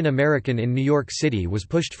 an Indian American in New York City was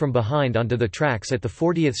pushed from behind onto the tracks at the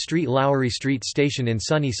 40th Street Lowry Street station in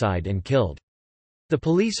Sunnyside and killed. The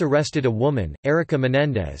police arrested a woman, Erica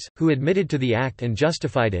Menendez, who admitted to the act and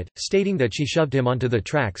justified it, stating that she shoved him onto the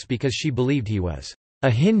tracks because she believed he was a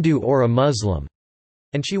Hindu or a Muslim,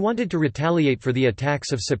 and she wanted to retaliate for the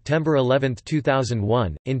attacks of September 11,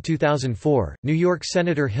 2001. In 2004, New York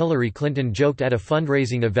Senator Hillary Clinton joked at a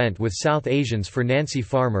fundraising event with South Asians for Nancy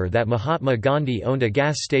Farmer that Mahatma Gandhi owned a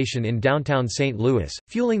gas station in downtown St. Louis,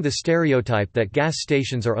 fueling the stereotype that gas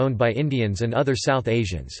stations are owned by Indians and other South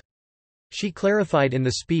Asians. She clarified in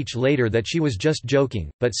the speech later that she was just joking,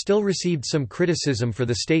 but still received some criticism for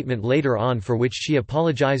the statement later on, for which she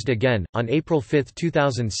apologized again. On April 5,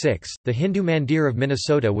 2006, the Hindu Mandir of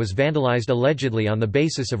Minnesota was vandalized allegedly on the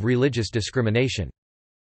basis of religious discrimination.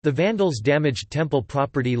 The vandals damaged temple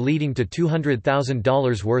property, leading to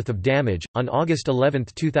 $200,000 worth of damage. On August 11,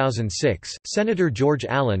 2006, Senator George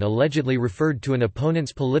Allen allegedly referred to an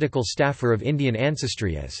opponent's political staffer of Indian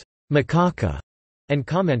ancestry as macaca, and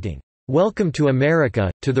commenting, "Welcome to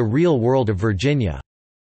America, to the real world of Virginia."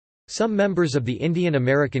 Some members of the Indian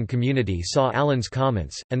American community saw Allen's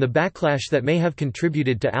comments, and the backlash that may have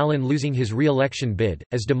contributed to Allen losing his re-election bid,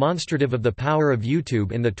 as demonstrative of the power of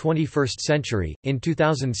YouTube in the 21st century. In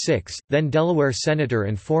 2006, then Delaware Senator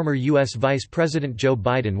and former U.S. Vice President Joe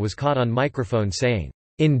Biden was caught on microphone saying,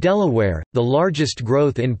 "In Delaware, the largest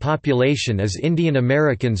growth in population is Indian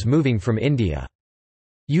Americans moving from India.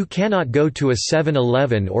 You cannot go to a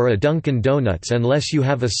 7-Eleven or a Dunkin' Donuts unless you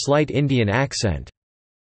have a slight Indian accent.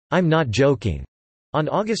 I'm not joking." On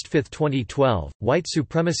August 5, 2012, white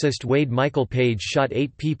supremacist Wade Michael Page shot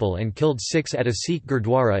 8 people and killed 6 at a Sikh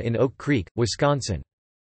Gurdwara in Oak Creek, Wisconsin.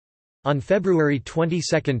 On February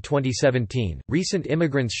 22, 2017, recent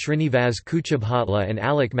immigrants Srinivas Kuchabhatla and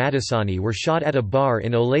Alec Madasani were shot at a bar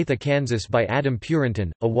in Olathe, Kansas by Adam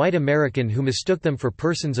Purinton, a white American who mistook them for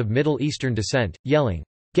persons of Middle Eastern descent, yelling,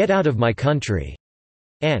 "Get out of my country!"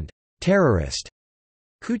 and "Terrorist!"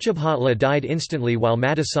 Kuchabhatla died instantly while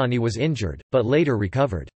Madasani was injured, but later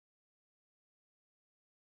recovered.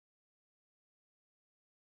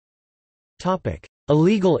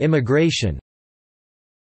 Illegal immigration.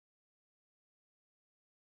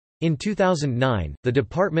 In 2009, the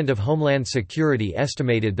Department of Homeland Security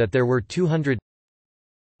estimated that there were 200,000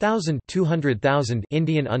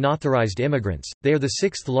 Indian unauthorized immigrants. They are the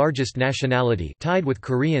 6th largest nationality, tied with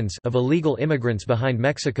Koreans, of illegal immigrants behind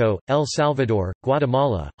Mexico, El Salvador,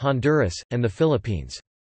 Guatemala, Honduras, and the Philippines.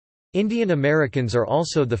 Indian Americans are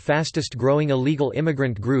also the fastest growing illegal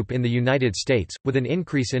immigrant group in the United States, with an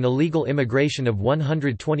increase in illegal immigration of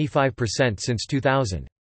 125% since 2000.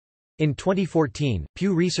 In 2014,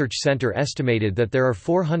 Pew Research Center estimated that there are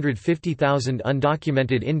 450,000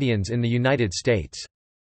 undocumented Indians in the United States.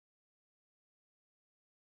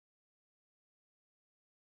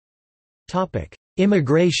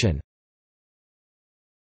 Immigration.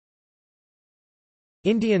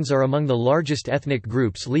 Indians are among the largest ethnic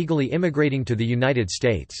groups legally immigrating to the United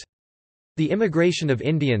States. The immigration of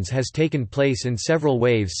Indians has taken place in several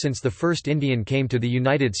waves since the first Indian came to the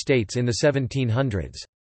United States in the 1700s.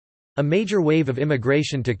 A major wave of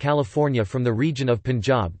immigration to California from the region of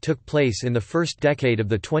Punjab took place in the first decade of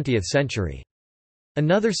the 20th century.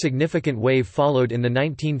 Another significant wave followed in the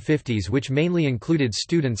 1950s, which mainly included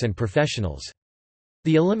students and professionals.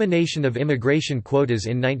 The elimination of immigration quotas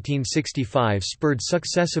in 1965 spurred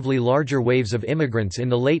successively larger waves of immigrants in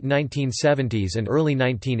the late 1970s and early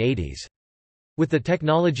 1980s. With the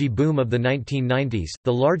technology boom of the 1990s,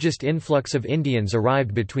 the largest influx of Indians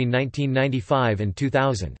arrived between 1995 and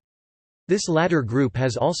 2000. This latter group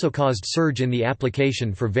has also caused surge in the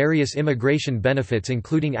application for various immigration benefits,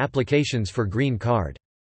 including applications for green card.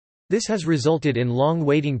 This has resulted in long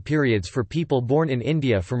waiting periods for people born in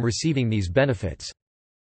India from receiving these benefits.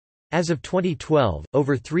 As of 2012,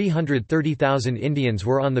 over 330,000 Indians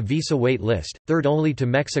were on the visa wait list, third only to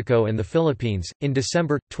Mexico and the Philippines. In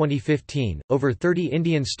December 2015, over 30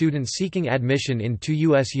 Indian students seeking admission in two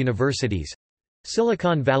U.S. universities,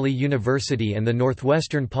 Silicon Valley University and the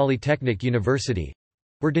Northwestern Polytechnic University,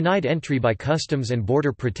 were denied entry by Customs and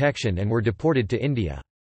Border Protection and were deported to India.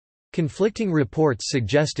 Conflicting reports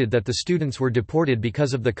suggested that the students were deported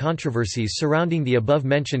because of the controversies surrounding the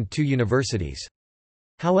above-mentioned two universities.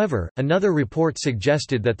 However, another report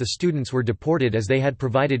suggested that the students were deported as they had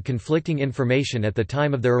provided conflicting information at the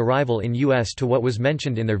time of their arrival in U.S. to what was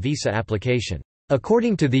mentioned in their visa application.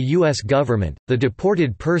 According to the U.S. government, the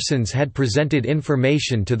deported persons had presented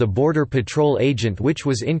information to the Border Patrol agent which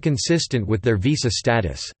was inconsistent with their visa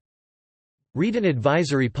status. Read an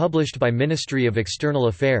advisory published by Ministry of External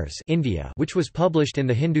Affairs India, which was published in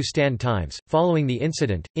the Hindustan Times. Following the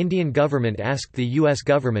incident, Indian government asked the US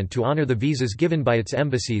government to honor the visas given by its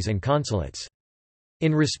embassies and consulates.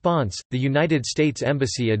 In response, the United States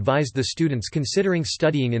Embassy advised the students considering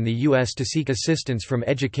studying in the US to seek assistance from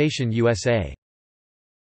Education USA.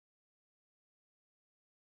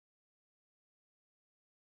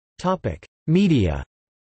 Topic: Media.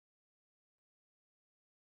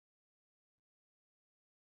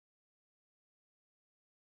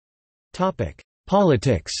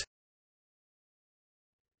 Politics.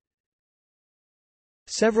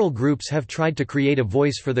 Several groups have tried to create a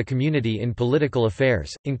voice for the community in political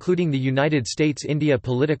affairs, including the United States-India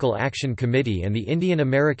Political Action Committee and the Indian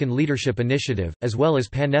American Leadership Initiative, as well as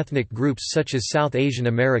panethnic groups such as South Asian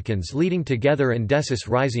Americans Leading Together and Desis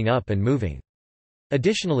Rising Up and Moving.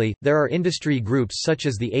 Additionally, there are industry groups such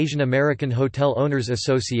as the Asian American Hotel Owners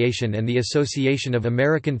Association and the Association of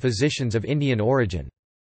American Physicians of Indian Origin.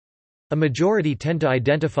 A majority tend to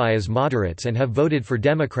identify as moderates and have voted for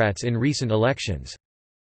Democrats in recent elections.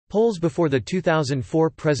 Polls before the 2004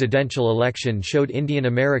 presidential election showed Indian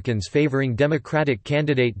Americans favoring Democratic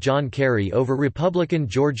candidate John Kerry over Republican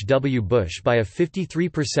George W. Bush by a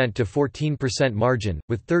 53% to 14% margin,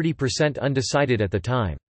 with 30% undecided at the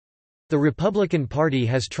time. The Republican Party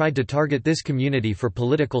has tried to target this community for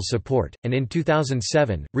political support, and in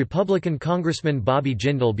 2007, Republican Congressman Bobby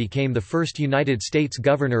Jindal became the first United States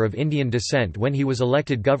governor of Indian descent when he was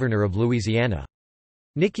elected governor of Louisiana.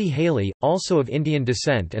 Nikki Haley, also of Indian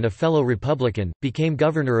descent and a fellow Republican, became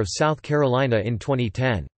governor of South Carolina in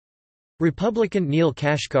 2010. Republican Neil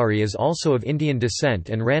Kashkari is also of Indian descent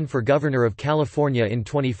and ran for governor of California in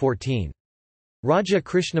 2014. Raja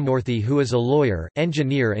Krishnamurthy, who is a lawyer,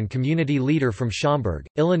 engineer and community leader from Schaumburg,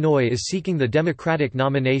 Illinois, is seeking the Democratic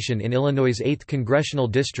nomination in Illinois' 8th congressional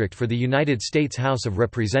district for the United States House of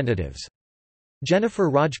Representatives. Jennifer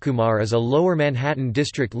Rajkumar is a Lower Manhattan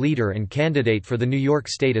district leader and candidate for the New York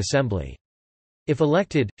State Assembly. If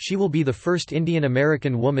elected, she will be the first Indian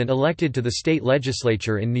American woman elected to the state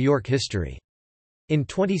legislature in New York history. In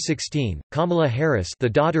 2016, Kamala Harris, the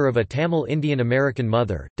daughter of a Tamil Indian American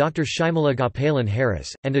mother, Dr. Shimala Gopalan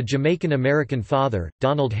Harris, and a Jamaican American father,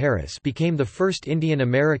 Donald Harris, became the first Indian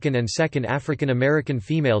American and second African American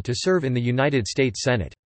female to serve in the United States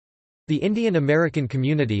Senate. The Indian American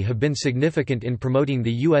community have been significant in promoting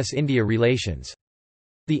the U.S.-India relations.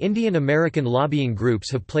 The Indian American lobbying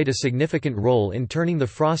groups have played a significant role in turning the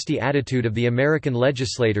frosty attitude of the American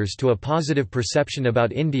legislators to a positive perception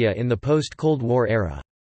about India in the post-Cold War era.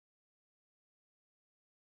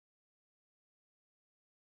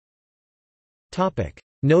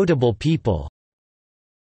 Notable people.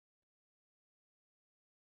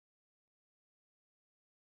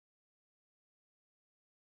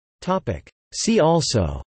 See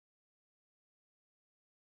also: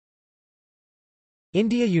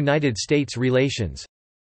 India–United States relations,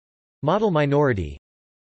 Model minority,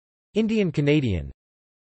 Indian Canadian,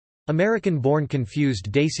 American-born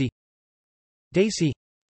confused Desi, Desi,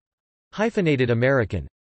 hyphenated American,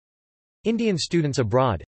 Indian students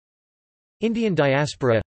abroad, Indian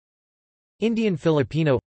diaspora, Indian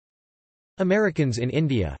Filipino, Americans in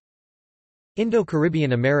India,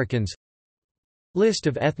 Indo-Caribbean Americans, List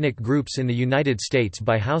of ethnic groups in the United States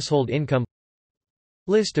by household income,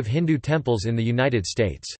 List of Hindu temples in the United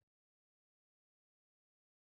States.